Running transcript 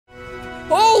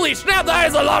Holy snap, that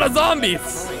is a lot of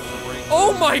zombies!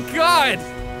 Oh my god!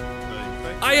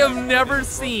 I have never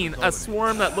seen a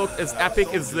swarm that looked as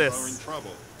epic as this.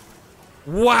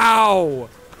 Wow!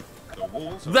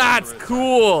 That's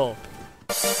cool!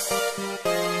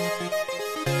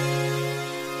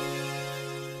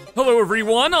 Hello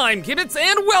everyone, I'm Kibitz,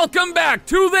 and welcome back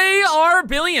to They Are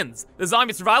Billions, the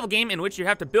zombie survival game in which you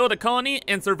have to build a colony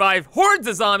and survive hordes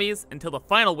of zombies until the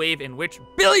final wave in which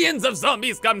billions of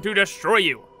zombies come to destroy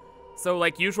you. So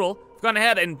like usual, we've gone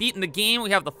ahead and beaten the game.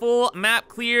 We have the full map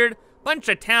cleared, bunch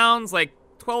of towns, like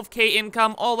 12k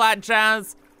income, all that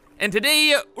jazz. And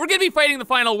today, we're gonna be fighting the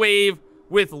final wave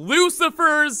with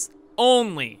Lucifers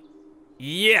only.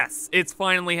 Yes, it's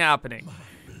finally happening.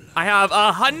 I have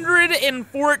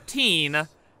 114,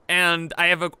 and I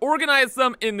have organized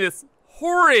them in this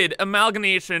horrid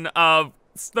amalgamation of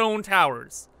stone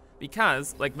towers.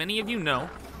 Because, like many of you know,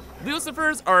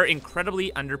 Lucifers are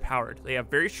incredibly underpowered. They have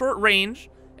very short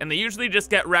range, and they usually just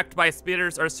get wrecked by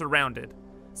spitters or surrounded.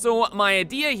 So my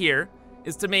idea here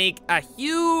is to make a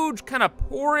huge kind of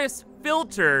porous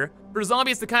filter for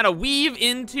zombies to kind of weave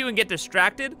into and get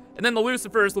distracted, and then the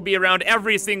Lucifers will be around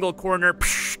every single corner,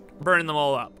 burning them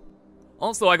all up.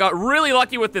 Also, I got really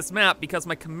lucky with this map because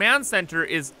my command center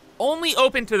is only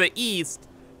open to the east,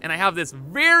 and I have this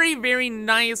very, very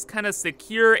nice kind of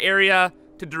secure area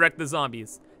to direct the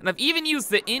zombies. And I've even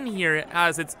used the inn here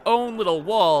as its own little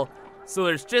wall, so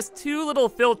there's just two little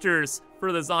filters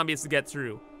for the zombies to get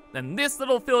through. Then this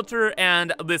little filter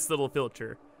and this little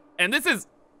filter. And this is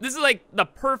like the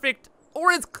perfect,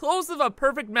 or as close of a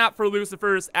perfect map for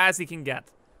Lucifers as you can get.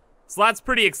 So that's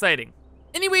pretty exciting.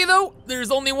 Anyway though,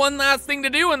 there's only one last thing to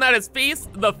do, and that is face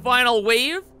the final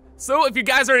wave. So if you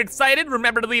guys are excited,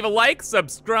 remember to leave a like,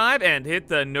 subscribe, and hit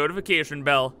the notification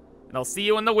bell. And I'll see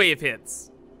you when the wave hits.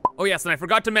 Oh yes, and I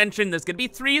forgot to mention, there's gonna be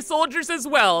 3 soldiers as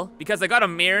well, because I got a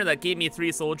mayor that gave me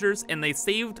 3 soldiers, and they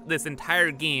saved this entire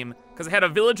game, because I had a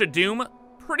Village of Doom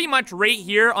pretty much right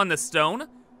here on the stone,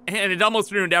 and it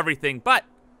almost ruined everything, but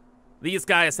these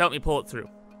guys helped me pull it through.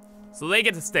 So they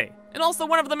get to stay. And also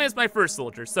one of them is my first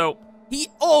soldier, so he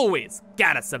always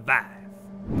gotta survive.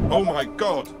 Oh my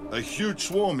god, a huge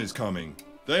swarm is coming.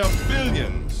 They are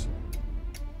billions.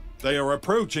 They are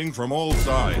approaching from all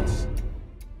sides.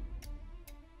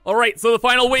 All right, so the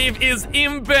final wave is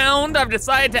inbound. I've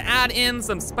decided to add in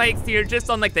some spikes here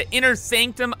just on like the inner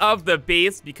sanctum of the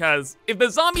base, because if the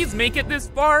zombies make it this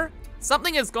far,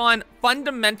 something has gone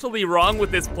fundamentally wrong with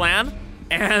this plan,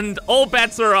 and all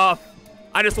bets are off.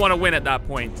 I just want to win at that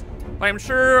point. But I'm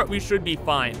sure we should be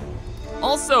fine.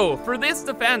 Also, for this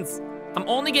defense, I'm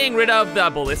only getting rid of the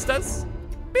ballistas.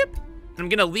 Beep. I'm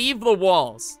gonna leave the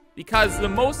walls, because the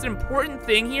most important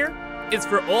thing here is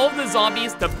for all of the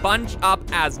zombies to bunch up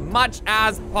as much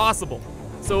as possible,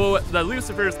 so the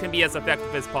Lucifers can be as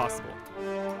effective as possible.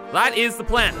 That is the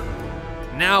plan.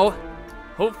 Now,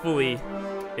 hopefully,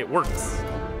 it works.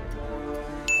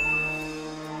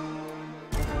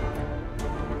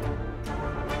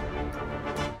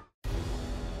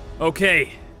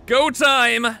 Okay, go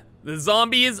time! The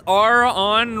zombies are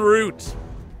en route.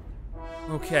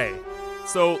 Okay.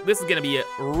 So this is gonna be a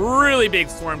really big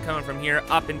swarm coming from here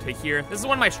up into here. This is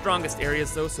one of my strongest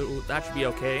areas though, so that should be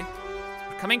okay.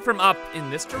 Coming from up in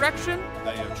this direction?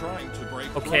 They are trying to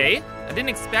break okay, through. I didn't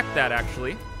expect that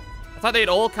actually. I thought they'd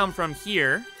all come from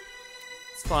here.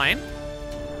 It's fine.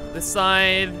 This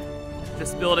side,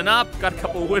 just building up. Got a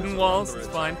couple wooden walls, it's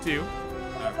fine too.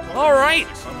 All right,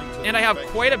 and I have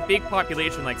quite a big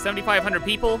population, like 7,500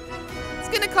 people. It's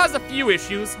gonna cause a few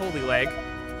issues, holy lag.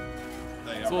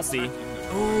 So we'll see.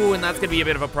 Ooh, and that's gonna be a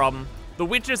bit of a problem. The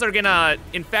witches are gonna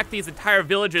infect these entire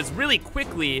villages really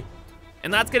quickly,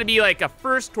 and that's gonna be like a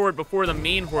first horde before the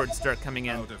main hordes start coming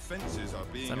in.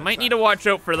 So I might need to watch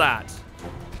out for that.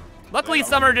 Luckily,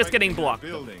 some are just getting blocked,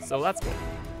 so that's good.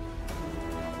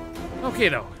 Okay,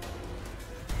 though.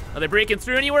 Are they breaking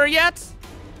through anywhere yet?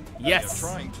 Yes.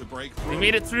 They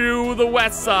made it through the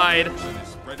west side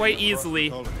quite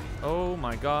easily. Oh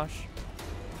my gosh.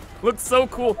 Looks so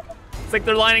cool. It's like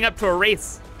they're lining up to a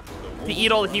race to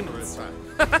eat all the humans.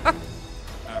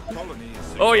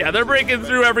 Oh yeah, they're breaking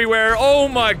through everywhere. Oh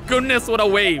my goodness, what a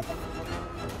wave.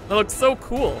 That looks so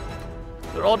cool.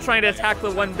 They're all trying to attack the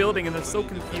one building and they're so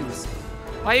confused.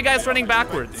 Why are you guys running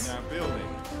backwards?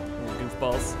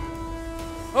 Goofballs.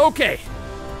 Okay.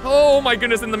 Oh my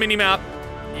goodness, in the mini-map.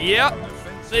 Yep,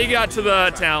 they got to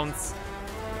the towns.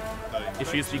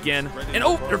 Issues begin. And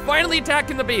oh, they're finally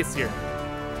attacking the base here.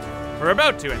 We're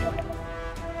about to anyway.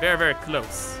 Very, very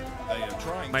close.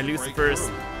 My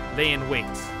Lucifers lay in wait.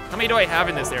 How many do I have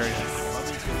in this area?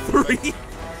 3.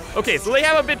 Okay, so they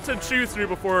have a bit to chew through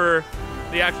before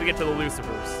they actually get to the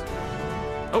Lucifers.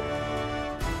 Oh,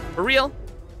 for real?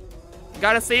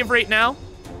 Gotta save right now.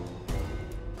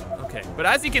 Okay, but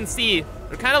as you can see,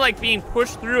 they're kind of like being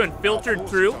pushed through and filtered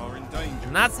through.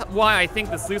 And that's why I think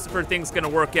this Lucifer thing's gonna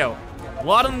work out. A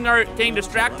lot of them are getting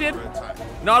distracted.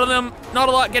 Not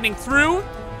a lot getting through.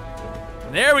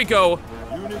 And there we go.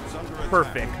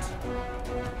 Perfect.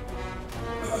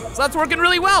 So that's working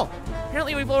really well.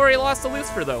 Apparently we've already lost the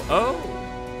Lucifer though.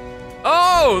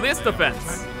 Oh, this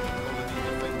defense.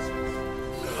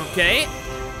 Okay.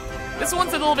 This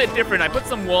one's a little bit different. I put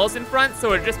some walls in front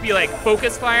so it'd just be like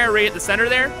focus fire right at the center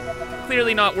there.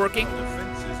 Clearly not working.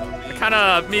 I kind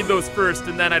of made those first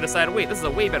and then I decided, wait, this is a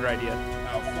way better idea.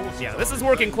 Yeah, this is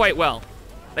working quite well.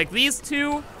 Like these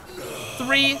 2,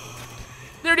 3,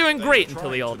 they're doing great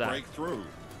until they all die.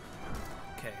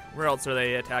 Okay, where else are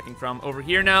they attacking from? Over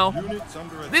here now.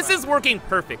 This is working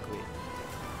perfectly.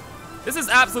 This is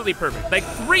absolutely perfect. Like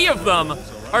 3 of them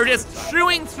are just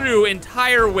chewing through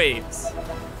entire waves.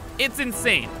 It's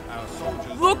insane.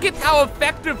 Look at how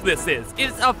effective this is.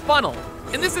 It's a funnel.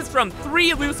 And this is from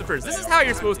 3 Lucifers. This is how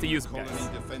you're supposed to use them, guys.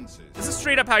 This is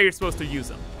straight up how you're supposed to use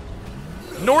them.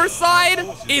 North side,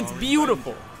 it's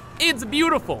beautiful. It's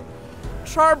beautiful.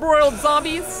 Charbroiled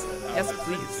zombies? Yes,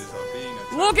 please.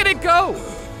 Look at it go.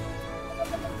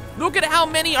 Look at how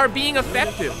many are being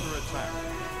effective.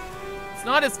 It's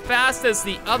not as fast as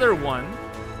the other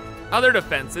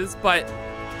defenses, but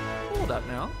hold up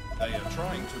now.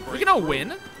 Are we gonna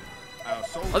win?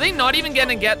 Are they not even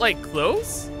gonna get like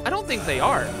close? I don't think they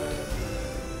are.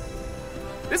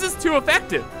 This is too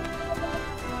effective.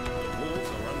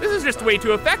 This is just way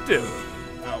too effective.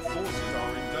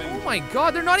 Oh my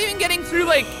god, they're not even getting through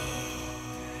like...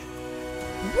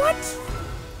 What?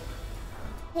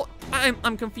 Well,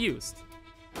 I'm confused.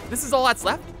 This is all that's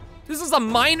left? This is a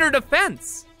minor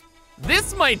defense.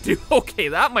 This might do, okay,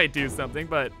 that might do something,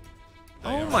 but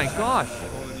oh my gosh.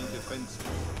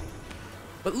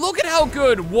 But look at how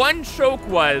good one choke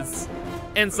was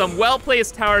and some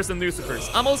well-placed towers and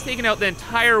Lucifers. Almost taking out the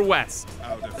entire west.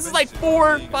 This is like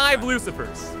 4 or 5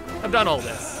 Lucifers. I've done all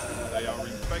this.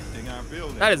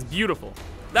 That is beautiful.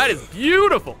 That is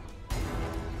beautiful.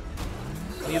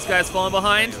 These guys falling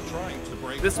behind.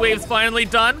 This wave's finally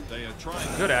done.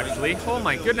 Good, actually. Oh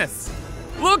my goodness.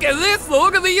 Look at this.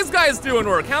 Look at these guys doing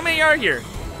work. How many are here?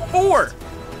 4.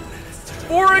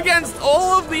 4 against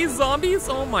all of these zombies?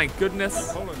 Oh my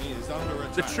goodness.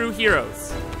 The true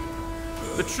heroes.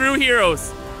 The true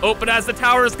heroes. Oh, but as the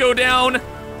towers go down,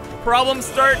 problems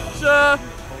start to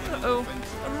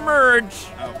emerge.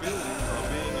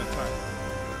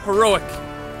 Heroic.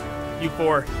 You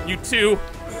 4. You 2.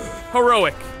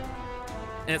 Heroic.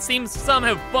 And it seems some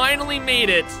have finally made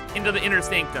it into the inner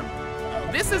sanctum.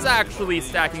 This is actually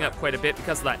stacking up quite a bit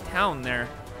because of that town there.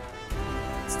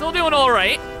 Still doing all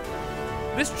right.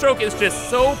 This choke is just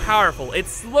so powerful.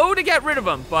 It's slow to get rid of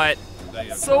them, but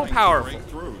so powerful.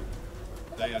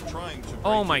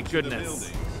 Oh my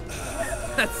goodness.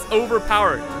 That's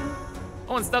overpowered.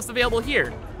 Oh, and stuff's available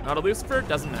here. Not a Lucifer,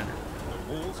 doesn't matter.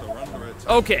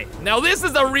 Okay, now this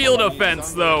is a real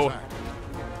defense though.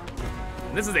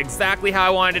 This is exactly how I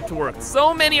wanted it to work.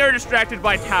 So many are distracted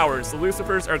by towers. The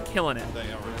Lucifers are killing it.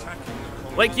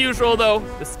 Like usual though,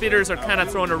 the spitters are kind of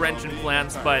throwing a wrench in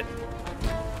plans, but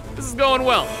this is going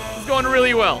well. This is going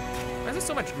really well. Why is there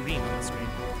so much green on the screen?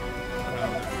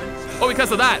 Oh,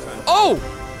 because of that. Oh!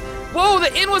 Whoa,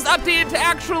 the inn was updated to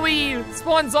actually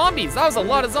spawn zombies. That was a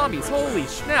lot of zombies. Holy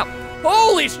snap.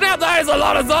 Holy snap, that is a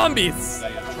lot of zombies.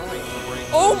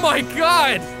 Oh my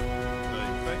god.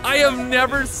 I have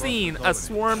never seen a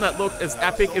swarm that looked as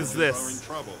epic as this.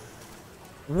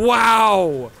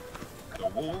 Wow.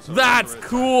 That's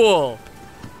cool.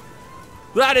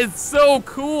 That is so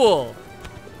cool.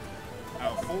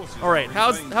 All right,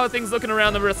 how are things looking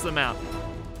around the rest of the map?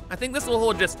 I think this will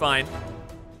hold just fine.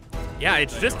 Yeah,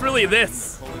 it's just really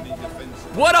this.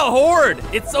 What a horde!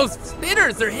 It's those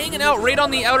spitters. They're hanging out right on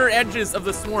the outer edges of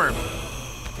the swarm.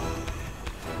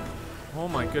 Oh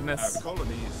my goodness.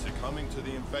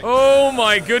 Oh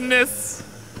my goodness.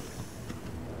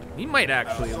 We might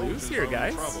actually lose here,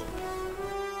 guys.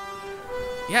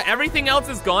 Yeah, everything else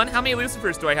is gone. How many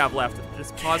Lucifers do I have left?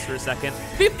 Just pause for a second.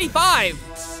 55!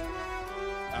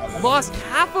 Lost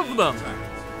half of them.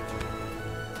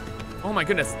 Oh my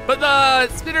goodness. But the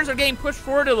spitters are getting pushed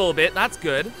forward a little bit. That's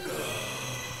good.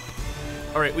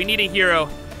 All right, we need a hero.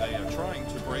 They are trying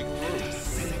to break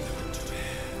through.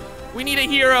 We need a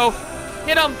hero.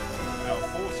 Hit him.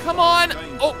 Come on.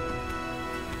 Oh.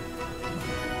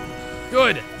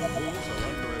 Good.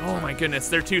 Oh my goodness,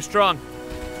 they're too strong.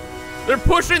 They're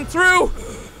pushing through.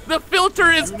 The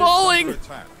filter is falling.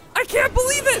 I can't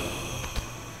believe it.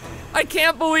 I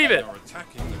can't believe They it. are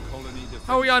attacking the colony defenses.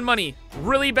 How are we on money?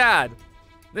 Really bad.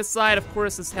 This side, of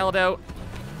course, is held out.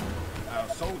 Our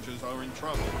soldiers are in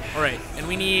trouble. All right, and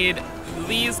we need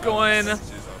these going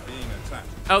Defenses are being attacked.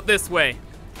 out this way.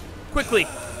 Quickly.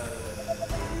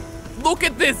 Look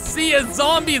at this sea of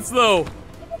zombies, though.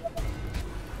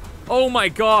 Oh my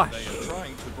gosh. They are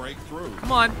trying to break through.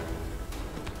 Come on.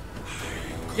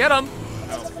 Get them.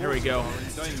 Our There we forces go. are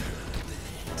in danger.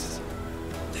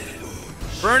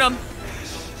 Burn them.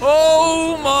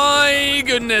 Oh my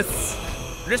goodness.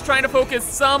 We're just trying to focus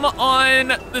some on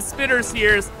the spitters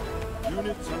here.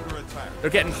 Units under attack. They're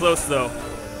getting close though.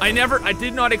 I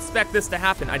did not expect this to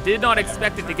happen. I did not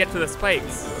expect it to get to the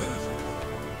spikes.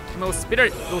 And those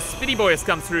spitty boys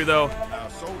come through though. Our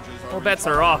soldiers are All in bets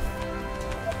trouble. are off.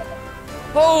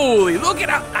 Holy, look at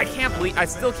how, I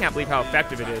still can't believe how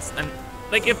effective it is. And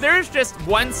like if there's just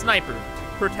one sniper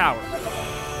per tower,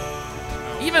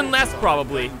 even less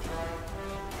probably,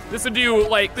 this would be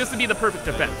the perfect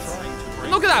defense. And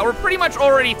look at that, we're pretty much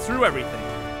already through everything.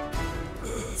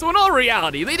 So in all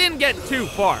reality, they didn't get too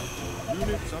far.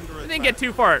 Units under They attack. didn't get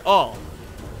too far at all.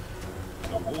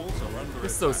 The walls are under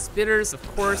Just those spitters,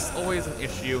 of course, always an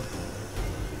issue.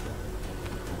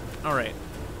 All right.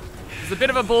 It's a bit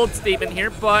of a bold statement here,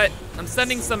 but I'm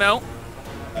sending some out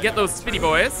to get those spitty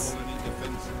boys. colony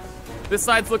defenses. This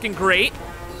side's looking great.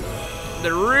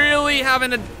 They're really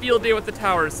having a field day with the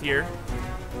towers here.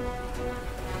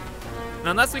 And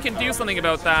unless we can do something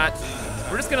about that,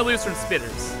 we're just gonna lose from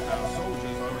spitters. Our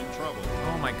soldiers are in trouble.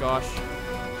 Oh my gosh.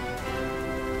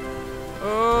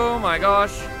 Oh my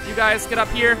gosh. You guys get up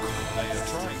here. They are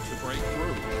trying to break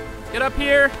through. Get up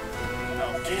here.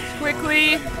 Our forces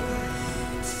Quickly.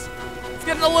 It's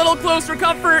getting a little close for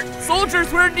comfort.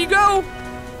 Soldiers, where did you go?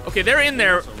 Okay, they're in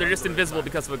there. They're just invisible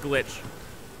because of a glitch.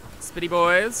 Spitty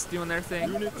boys doing their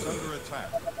thing. Units under attack.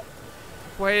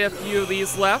 Quite a few of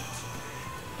these left.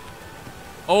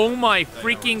 Oh my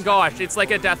freaking gosh, it's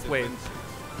like a death wave.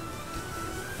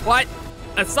 What?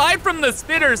 Aside from the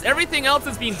spitters, everything else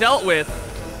is being dealt with.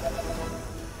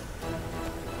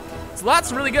 So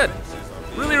that's really good.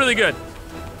 Really, really good.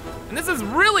 And this has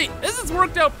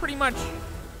worked out pretty much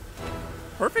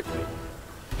perfectly.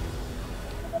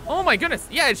 Oh my goodness.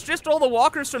 Yeah, it's just all the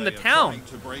walkers from the They are town. trying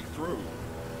to break through.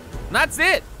 And that's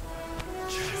it.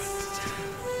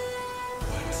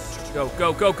 Go,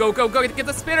 go, go, go, go, go. Get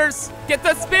the spitters. Get the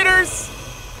spitters.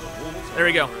 There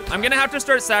we go. I'm gonna have to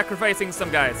start sacrificing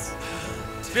some guys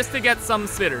just to get some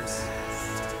spitters.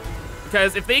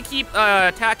 Because if they keep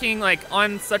attacking like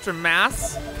on such a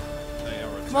mass, They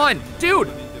are come on, dude,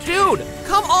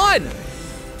 come on.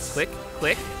 Click,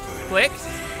 click, click,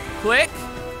 click.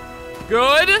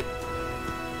 Good.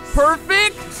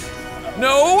 Perfect.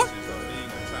 No.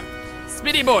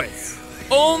 Spitty boys.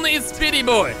 Only spitty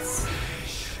boys.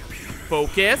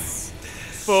 Focus.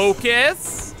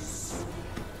 Focus.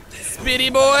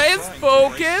 Spitty boys,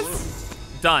 focus.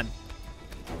 Done.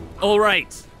 All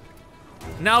right.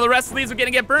 Now the rest of these are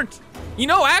gonna get burnt. You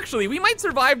know, actually, we might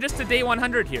survive just to day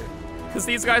 100 here. Because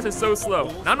these guys are so slow.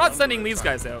 And I'm not sending these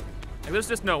guys out. Like, there's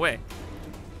just no way.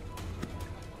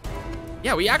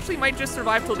 Yeah, we actually might just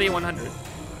survive till day 100.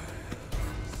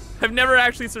 I've never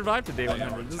actually survived to day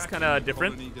 100. This is kind of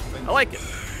different. I like it.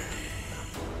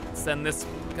 Send this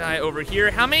guy over here.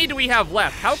 How many do we have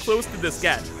left? How close did this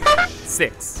get?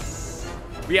 6.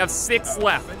 We have 6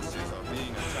 left.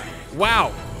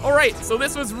 Wow. All right, so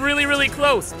this was really, really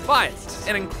close, but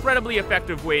an incredibly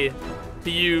effective way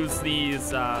to use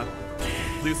these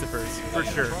Lucifers, for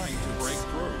sure. Trying to break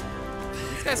through.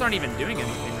 These guys aren't even doing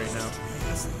anything right now.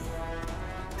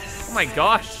 Oh my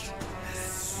gosh.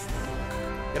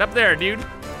 Get up there, dude.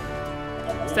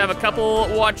 Just have a couple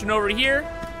watching over here.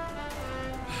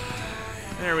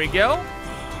 There we go.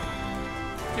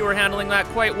 Okay, we're handling that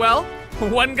quite well.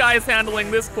 One guy's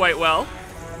handling this quite well.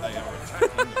 They are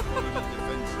attacking the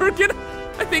colony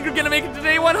defenses. I think we're gonna make it to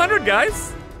day 100,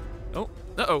 guys. Oh,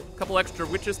 uh-oh, a couple extra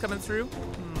witches coming through.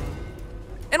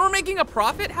 And we're making a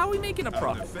profit? How are we making a Our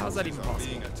profit? How's that even defenses are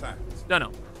possible? being attacked. No,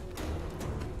 no.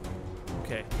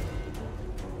 Okay.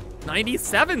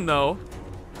 97 though.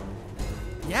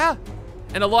 Yeah.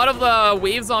 And a lot of the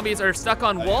wave zombies are stuck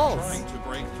on They are walls. trying to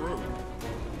break through.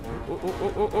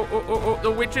 Oh.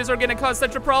 The witches are gonna cause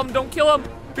such a problem. Don't kill them.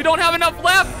 We don't have enough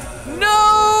left.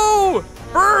 No!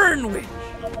 Burn, witch.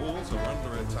 The walls are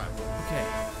under attack. Okay.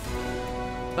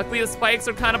 Luckily the spikes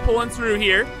are kind of pulling through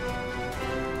here.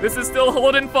 This is still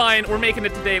holding fine. We're making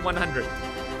it to day 100.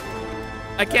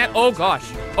 I can't, oh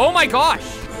gosh. Oh my gosh.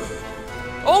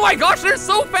 Oh my gosh, they're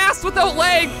so fast without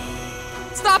lag.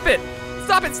 Stop it.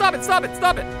 Stop it, stop it, stop it,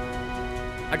 stop it.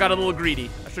 I got a little greedy.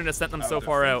 I shouldn't have sent them so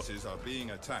far out. Defenses are being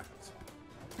attacked.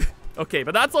 Okay,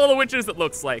 but that's all the witches it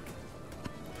looks like.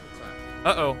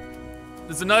 Uh-oh.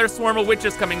 There's another swarm of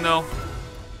witches coming, though.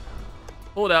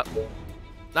 Hold up.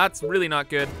 That's really not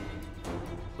good.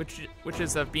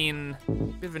 Witches have been a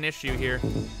bit of an issue here.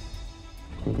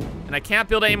 And I can't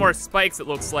build any more spikes, it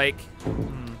looks like.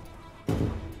 Come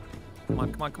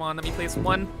on, come on, come on. Let me place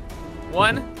one.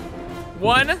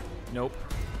 One. Nope.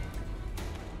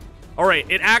 All right,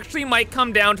 it actually might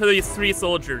come down to these 3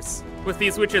 soldiers with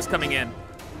these witches coming in.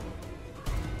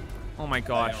 Oh my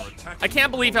gosh. I can't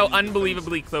believe how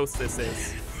unbelievably close this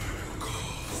is.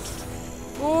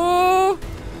 Oh!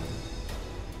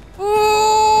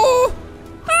 Oh!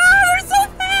 Ah, they're so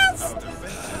fast!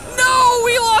 No,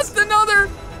 we lost another!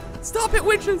 Stop it,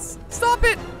 witches! Stop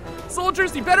it!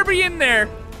 Soldiers, you better be in there.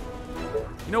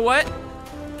 You know what?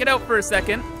 Get out for a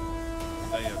second.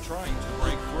 They are trying to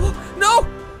break through. No!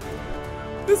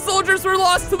 The soldiers were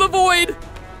lost to the void!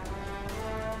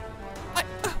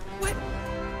 What?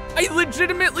 I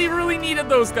legitimately really needed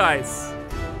those guys.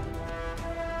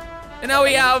 And now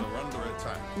we have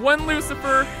one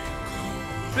Lucifer.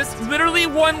 This literally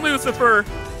one Lucifer.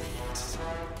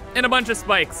 And a bunch of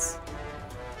spikes.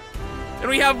 And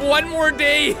we have one more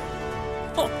day.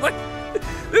 Oh my,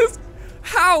 this,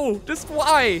 how? Just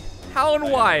why? How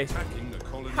and why?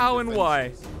 How and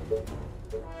why?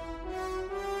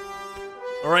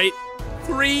 All right,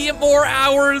 3 more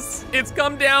hours. It's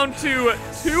come down to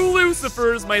 2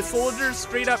 Lucifers. My soldiers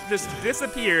straight up just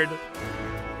disappeared.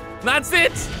 That's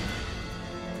it.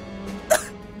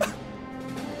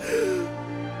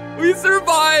 We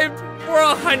survived for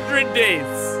 100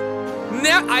 days.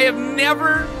 I have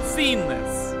never seen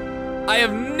this. I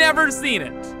have never seen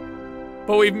it.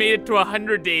 But we've made it to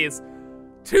 100 days.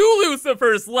 2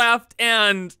 Lucifers left,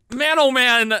 and man, oh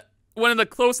man, one of the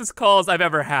closest calls I've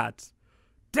ever had.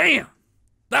 Damn,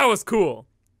 that was cool.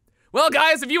 Well,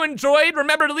 guys, if you enjoyed,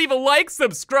 remember to leave a like,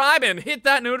 subscribe, and hit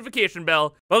that notification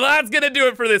bell. Well, that's gonna do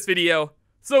it for this video.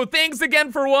 So thanks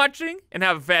again for watching, and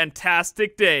have a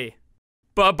fantastic day.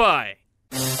 Bye-bye.